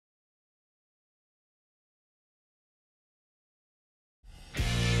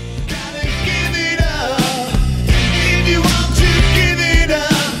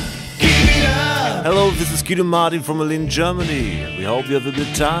This is GUIDO Martin from Berlin, Germany, and we hope you have a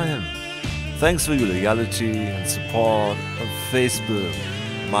good time. Thanks for your loyalty and support on Facebook,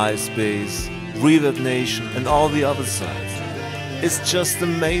 MySpace, Reverb Nation and all the other sites. It's just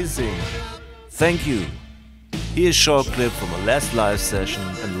amazing. Thank you. Here's a short clip from our last live session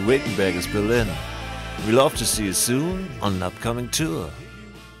in the Rickenbacker, Berlin. We love to see you soon on an upcoming tour.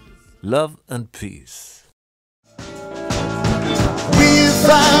 Love and peace. We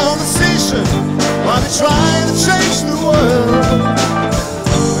found a station while we're trying to change the world.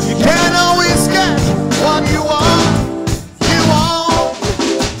 But you can't always get what you want. You won't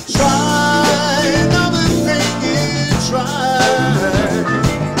try another thing you try.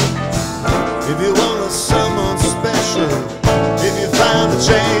 If you want someone special, if you found a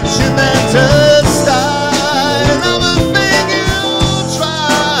change you meant to start, another thing you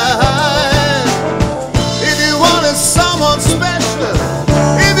try. If you want someone special,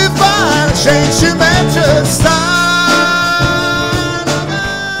 change you meant to start.